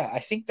 like, yeah, I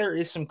think there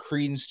is some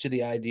credence to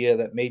the idea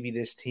that maybe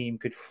this team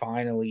could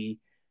finally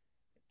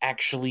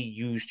actually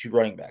use two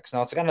running backs.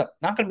 Now, it's not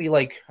going to be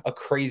like a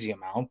crazy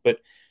amount, but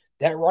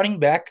that running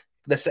back,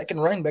 the second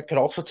running back, could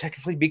also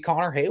technically be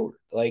Connor Hayward.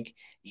 Like,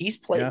 he's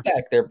played Yeah.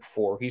 back there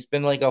before. He's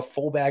been like a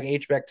fullback,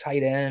 H-back,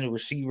 tight end,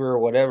 receiver, or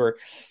whatever,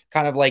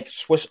 kind of like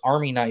Swiss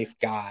Army knife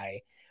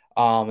guy.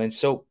 And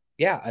so,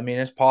 yeah, I mean,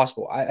 it's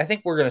possible. I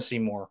think we're going to see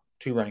more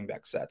two running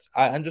back sets.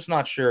 I'm just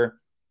not sure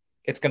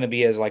it's going to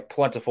be as like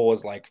plentiful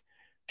as like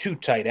two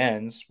tight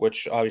ends,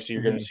 which obviously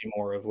you're going to Mhm. see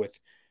more of with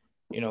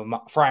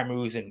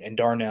Frymuth and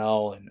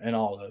Darnell and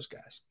all those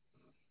guys.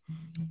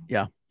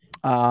 Yeah.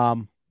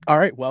 All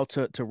right. Well,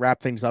 to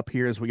wrap things up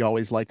here, as we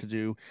always like to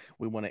do,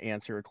 we want to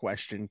answer a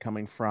question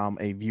coming from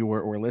a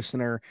viewer or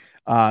listener.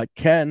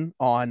 Ken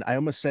on, I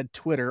almost said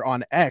Twitter,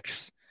 on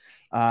X,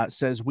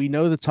 says, we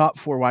know the top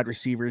four wide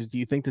receivers. Do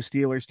you think the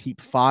Steelers keep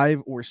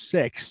 5 or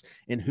 6?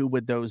 And who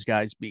would those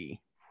guys be?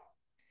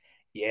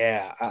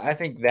 Yeah, I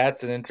think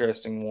that's an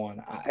interesting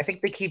one. I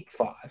think they keep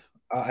 5.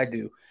 I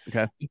do.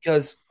 Okay.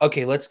 Because,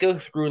 okay, let's go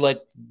through like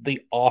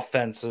the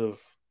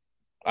offensive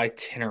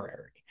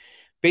itinerary.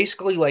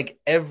 Basically, like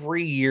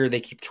every year they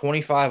keep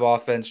 25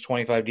 offense,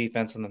 25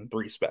 defense, and then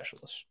 3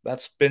 specialists.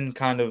 That's been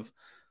kind of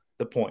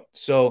the point.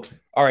 So,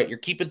 all right, you're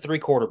keeping 3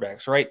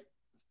 quarterbacks, right?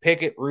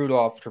 Pickett,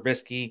 Rudolph,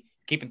 Trubisky,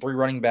 keeping 3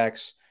 running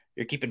backs.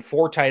 You're keeping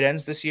 4 tight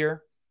ends this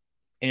year,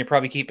 and you're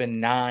probably keeping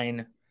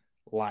 9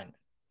 linemen.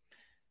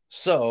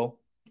 So,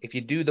 if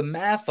you do the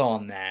math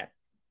on that,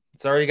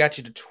 it's already got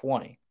you to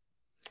 20.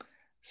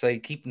 So,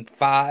 you keeping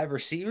 5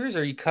 receivers,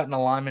 or are you cutting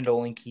a lineman to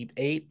only keep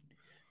 8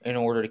 in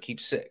order to keep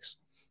 6?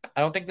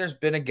 I don't think there's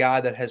been a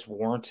guy that has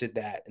warranted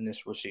that in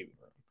this receiving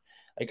room.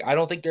 Like, I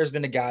don't think there's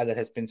been a guy that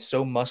has been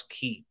so must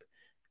keep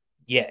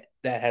yet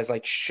that has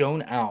like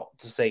shown out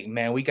to say,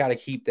 man, we got to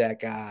keep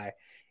that guy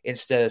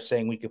instead of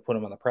saying we could put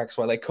him on the practice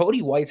squad. Like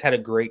Cody White's had a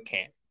great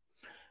camp,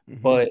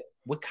 Mm-hmm. but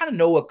we kind of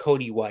know what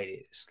Cody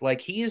White is.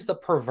 Like he is the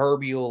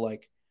proverbial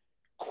like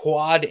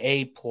quad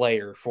A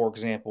player, for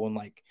example, in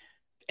like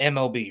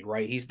MLB,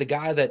 right? He's the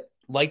guy that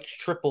lights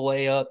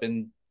AAA up,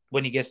 and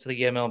when he gets to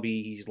the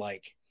MLB, he's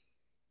like,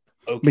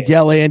 okay,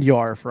 Miguel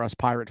Andujar for us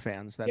Pirate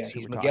fans. yeah, That's who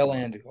he's we're talking Miguel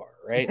about.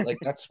 Andujar, right? Like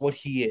that's what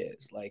he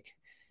is. Like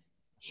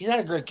he's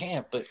had a great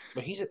camp, but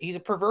he's a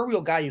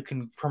proverbial guy you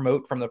can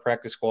promote from the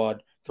practice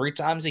squad 3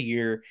 times a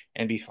year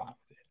and be fine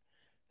with it.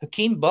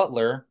 Hakeem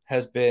Butler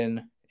has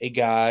been a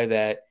guy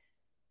that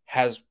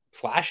has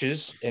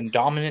flashes and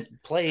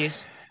dominant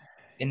plays,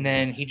 and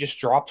then he just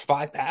drops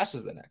 5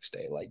 passes the next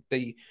day. Like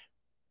the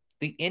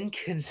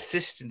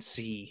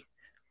inconsistency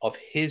of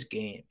his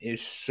game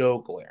is so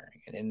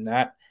glaring, and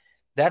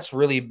that's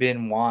really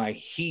been why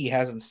he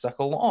hasn't stuck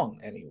along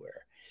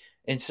anywhere.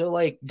 And so,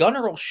 like,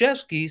 Gunnar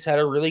Olszewski's had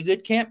a really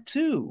good camp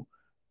too.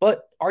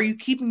 But are you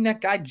keeping that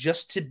guy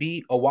just to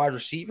be a wide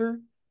receiver?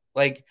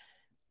 Like,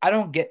 I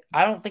don't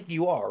think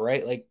you are,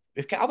 right? Like,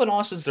 if Calvin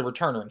Austin's the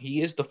returner, and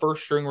he is the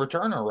first string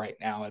returner right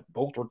now at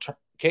both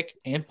kick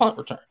and punt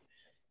return,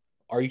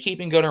 are you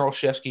keeping Gunnar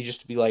Olszewski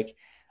just to be like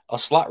a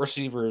slot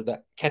receiver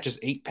that catches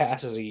 8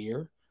 passes a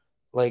year?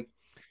 Like,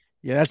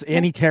 Yeah,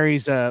 and he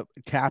carries a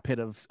cap hit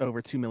of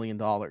over $2 million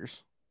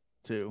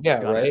to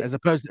yeah, Gunner, right? as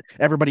opposed to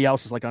everybody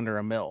else is like under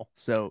 $1 million.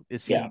 So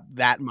is Yeah. he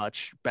that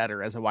much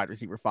better as a wide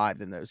receiver 5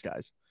 than those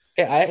guys?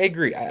 Yeah, I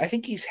agree. I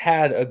think he's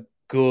had a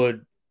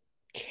good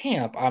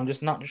camp. I'm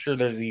just not sure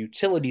there's the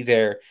utility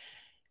there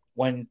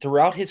when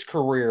throughout his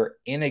career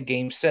in a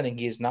game setting,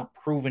 he has not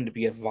proven to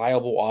be a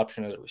viable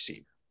option as a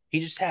receiver. He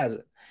just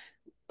hasn't.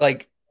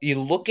 Like,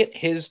 you look at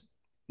his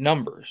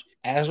numbers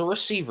as a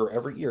receiver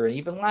every year, and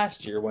even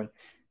last year when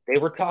they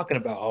were talking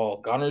about,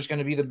 oh, Gunner's going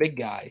to be the big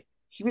guy.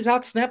 He was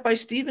outsnapped by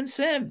Steven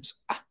Sims.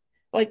 I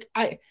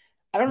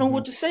don't know Mm-hmm.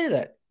 what to say to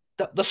that.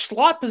 The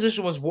slot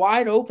position was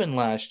wide open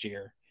last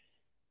year,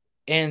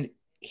 and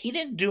he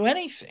didn't do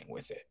anything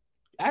with it.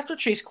 After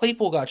Chase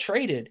Claypool got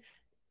traded,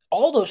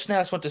 all those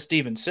snaps went to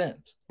Steven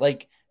Sims.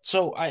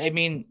 So I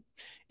mean,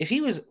 if he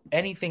was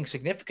anything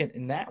significant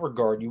in that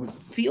regard, you would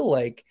feel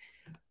like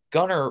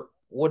Gunner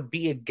would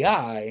be a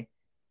guy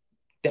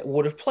that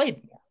would have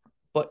played more,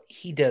 but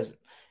he doesn't.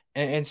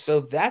 And so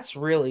that's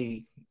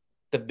really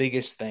the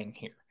biggest thing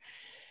here.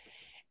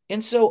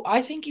 And so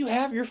I think you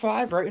have your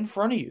five right in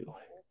front of you.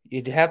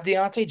 You'd have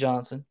Deontay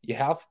Johnson. You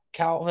have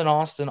Calvin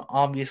Austin,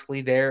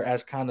 obviously, there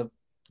as kind of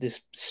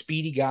this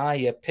speedy guy.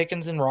 You have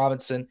Pickens and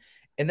Robinson.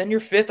 And then your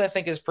fifth, I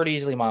think, is pretty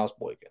easily Miles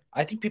Boykin.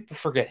 I think people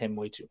forget him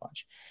way too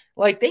much.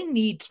 Like, they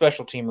need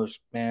special teamers,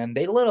 man.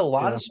 They let a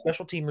lot of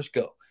special teamers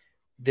go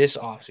this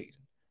offseason.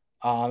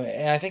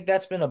 And I think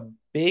that's been a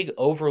big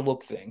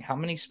overlooked thing. How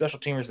many special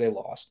teamers they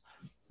lost.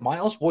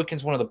 Miles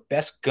Boykin's one of the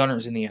best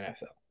gunners in the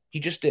NFL.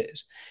 He just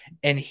is.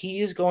 And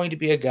he is going to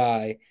be a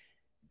guy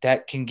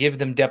that can give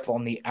them depth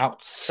on the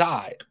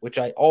outside, which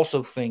I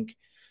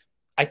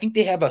think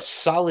they have a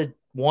solid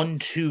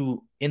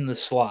 1-2 in the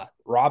slot.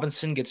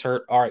 Robinson gets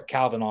hurt. All right,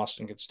 Calvin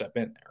Austin can step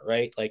in there,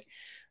 right? Like,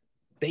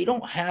 they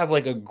don't have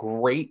like a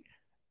great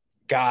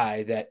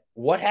guy that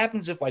what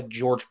happens if like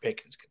George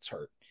Pickens gets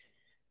hurt?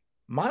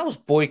 Miles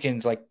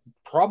Boykin's like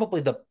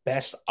probably the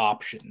best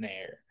option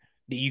there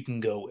that you can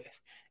go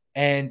with.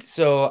 And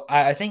so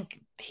I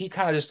think he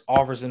kind of just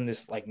offers them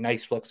this like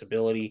nice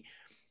flexibility.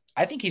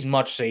 I think he's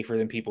much safer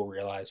than people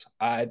realize.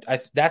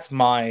 That's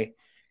my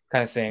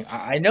kind of thing.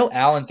 I know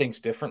Allen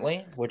thinks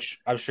differently, which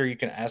I'm sure you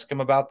can ask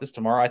him about this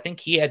tomorrow. I think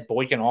he had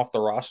Boykin off the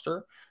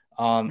roster,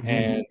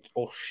 and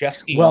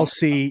Olszewski. Well,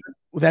 see,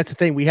 that's the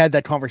thing. We had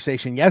that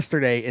conversation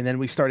yesterday, and then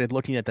we started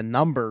looking at the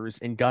numbers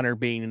and Gunner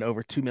being an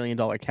over $2 million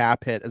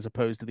cap hit as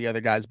opposed to the other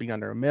guys being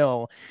under $1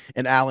 million.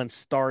 And Allen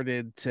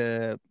started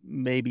to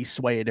maybe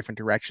sway a different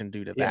direction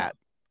due to that.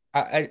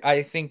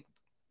 I think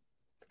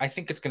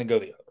it's going to go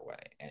the other way.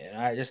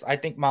 And I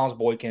think Miles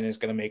Boykin is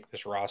going to make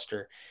this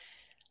roster.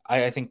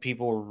 I think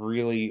people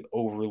really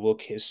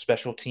overlook his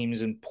special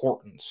teams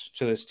importance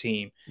to this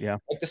team. Yeah.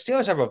 Like, the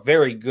Steelers have a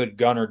very good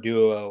gunner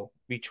duo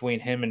between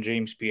him and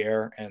James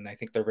Pierre, and I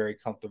think they're very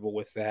comfortable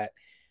with that.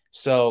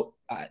 So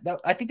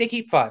I think they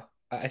keep five.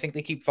 I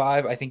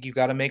think you've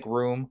got to make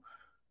room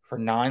for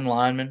 9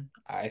 linemen.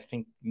 I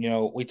think, we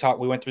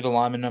went through the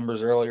lineman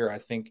numbers earlier. I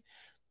think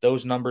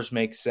those numbers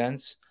make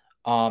sense.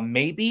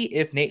 Maybe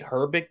if Nate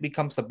Herbig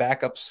becomes the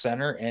backup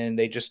center and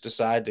they just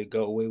decide to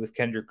go away with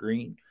Kendrick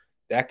Green,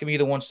 that could be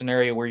the one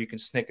scenario where you can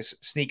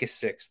sneak a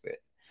sixth in.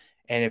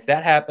 And if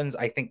that happens,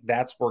 I think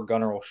that's where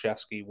Gunnar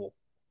Olszewski will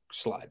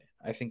slide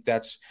in. I think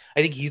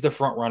he's the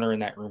front runner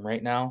in that room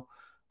right now,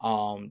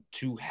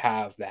 to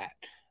have that.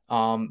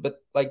 But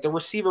like, the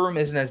receiver room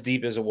isn't as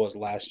deep as it was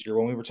last year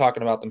when we were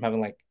talking about them having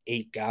like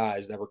 8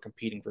 guys that were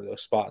competing for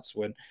those spots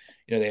when,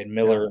 they had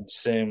Miller and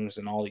Sims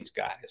and all these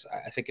guys.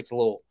 I think it's a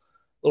little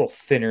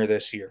thinner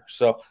this year.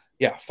 So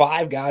yeah,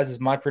 5 guys is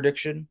my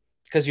prediction,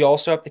 because you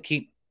also have to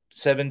keep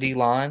 7 D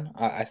line.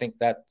 I think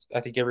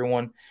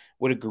everyone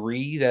would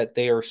agree that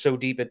they are so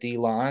deep at D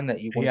line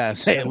that you want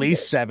say at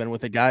least 7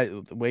 with the guy,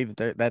 the way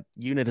that that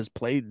unit has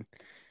played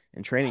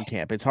in training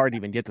camp. It's hard to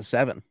even get to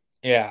 7.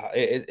 Yeah,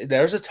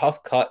 there's a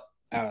tough cut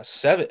out of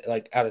 7,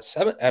 out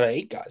of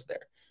 8 guys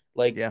there.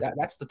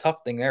 That's the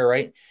tough thing there,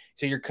 right?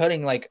 So you're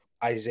cutting like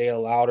Isaiah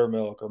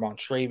Loudermilk or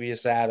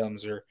Montrevious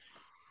Adams or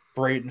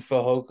Brayton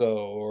Fehoko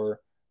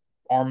or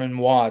Armin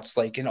Watts,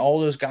 and all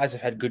those guys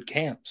have had good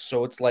camps.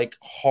 So it's like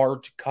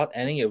hard to cut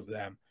any of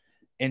them.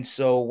 And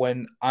so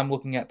when I'm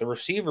looking at the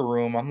receiver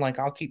room, I'm like,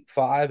 I'll keep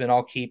 5 and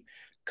I'll keep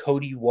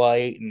Cody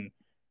White and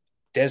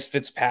Des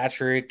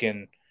Fitzpatrick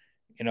and,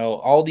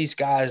 all these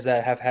guys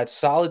that have had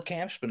solid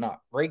camps, but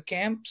not great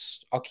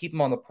camps. I'll keep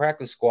them on the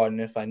practice squad. And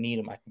if I need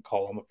them, I can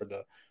call them up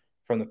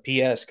from the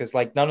PS. Cause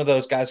none of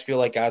those guys feel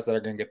like guys that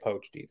are going to get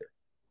poached either.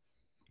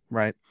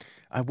 Right.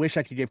 I wish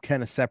I could give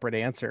Ken a separate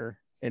answer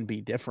and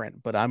be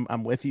different, but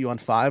I'm with you on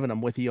 5 and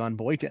I'm with you on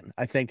Boykin.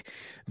 I think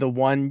the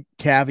one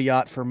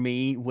caveat for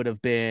me would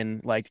have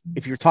been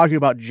if you're talking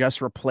about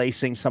just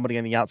replacing somebody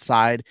on the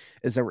outside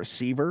as a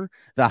receiver,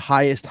 the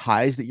highest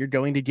highs that you're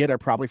going to get are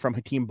probably from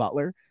Hakeem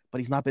Butler, but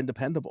he's not been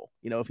dependable.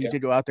 If he's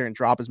going to go out there and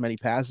drop as many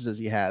passes as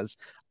he has,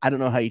 I don't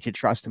know how you could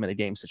trust him in a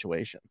game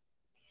situation.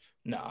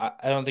 No,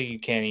 I don't think you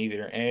can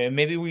either. And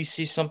maybe we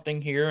see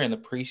something here in the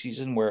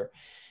preseason where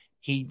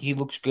he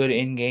looks good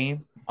in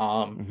game.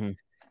 I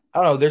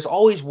don't know. There's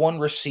always one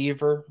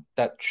receiver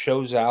that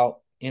shows out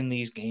in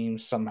these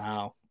games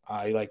somehow.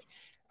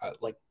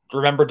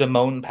 Remember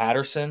Damone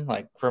Patterson,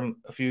 from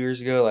a few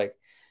years ago.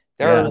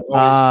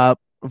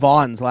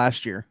 Vaughn's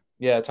last year.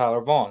 Yeah,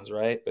 Tyler Vaughn's,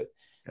 right? But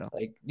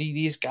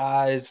these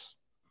guys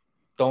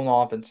don't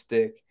often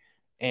stick.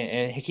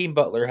 And Hakeem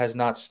Butler has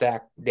not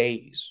stacked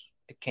days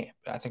at camp.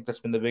 I think that's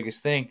been the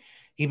biggest thing.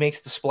 He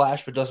makes the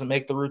splash, but doesn't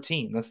make the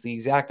routine. That's the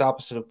exact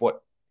opposite of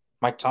what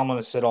Mike Tomlin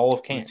has said all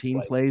of camp.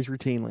 Routine plays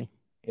routinely.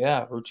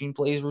 Yeah, routine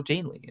plays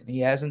routinely, and he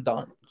hasn't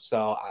done it.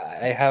 So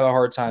I have a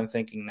hard time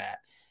thinking that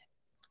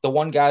the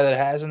one guy that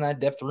has in that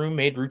depth room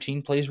made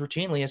routine plays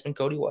routinely has been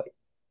Cody White.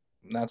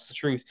 And that's the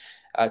truth.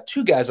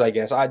 Two guys, I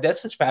guess. Des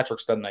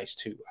Fitzpatrick's done nice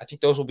too. I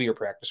think those will be your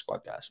practice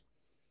squad guys.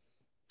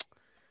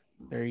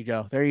 There you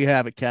go. There you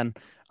have it, Ken.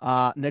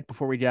 Nick,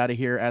 before we get out of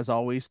here, as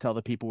always, tell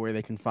the people where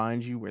they can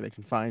find you, where they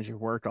can find your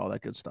work, all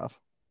that good stuff.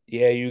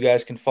 Yeah, you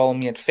guys can follow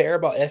me at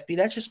FairAboutFB.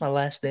 That's just my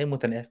last name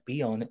with an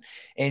FB on it.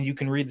 And you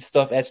can read the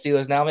stuff at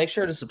Steelers Now. Make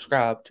sure to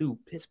subscribe to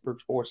Pittsburgh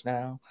Sports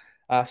Now.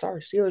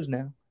 Sorry, Steelers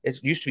Now. It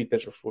used to be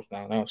Pittsburgh Sports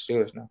Now. Now it's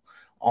Steelers Now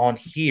on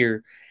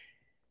here.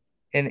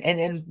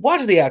 And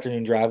watch the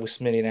afternoon drive with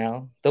Smitty and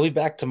Allen. They'll be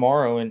back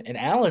tomorrow, and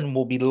Allen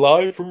will be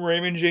live from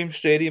Raymond James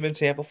Stadium in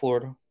Tampa,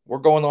 Florida. We're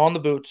going on the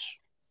boots.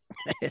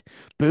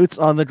 Boots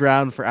on the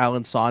ground for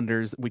Alan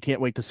Saunders. We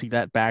can't wait to see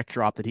that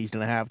backdrop that he's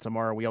going to have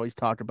tomorrow. We always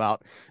talk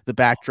about the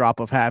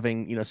backdrop of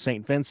having,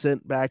 St.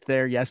 Vincent back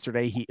there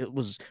yesterday. It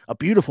was a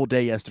beautiful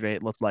day yesterday.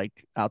 It looked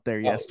like out there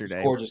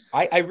yesterday. Gorgeous.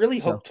 I really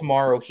hope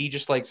tomorrow he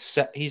just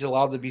he's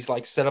allowed to be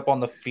set up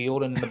on the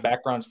field, and in the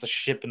background it's the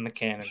ship and the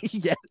cannon.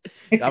 Yeah,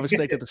 I was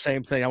thinking the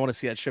same thing. I want to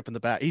see that ship in the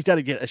back. He's got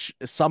to get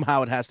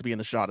somehow it has to be in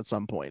the shot at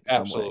some point.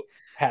 Absolutely.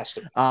 Has to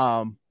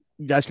be.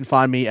 You guys can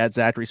find me at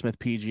Zachary Smith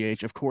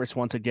PGH. Of course,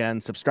 once again,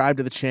 subscribe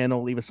to the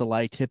channel, leave us a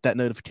like, hit that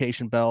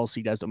notification bell so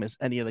you guys don't miss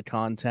any of the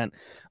content.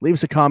 Leave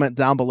us a comment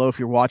down below if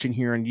you're watching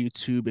here on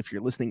YouTube. If you're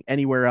listening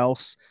anywhere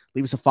else,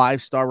 leave us a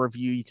 5-star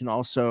review. You can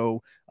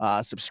also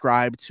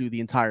subscribe to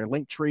the entire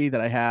link tree that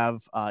I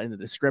have in the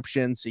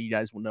description so you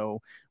guys will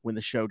know when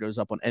the show goes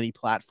up on any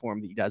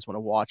platform that you guys want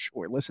to watch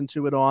or listen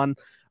to it on.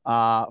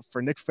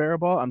 For Nick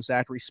Faribault, I'm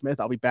Zachary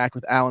Smith. I'll be back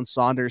with Alan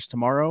Saunders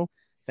tomorrow.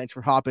 Thanks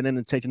for hopping in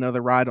and taking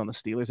another ride on the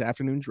Steelers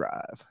Afternoon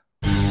Drive.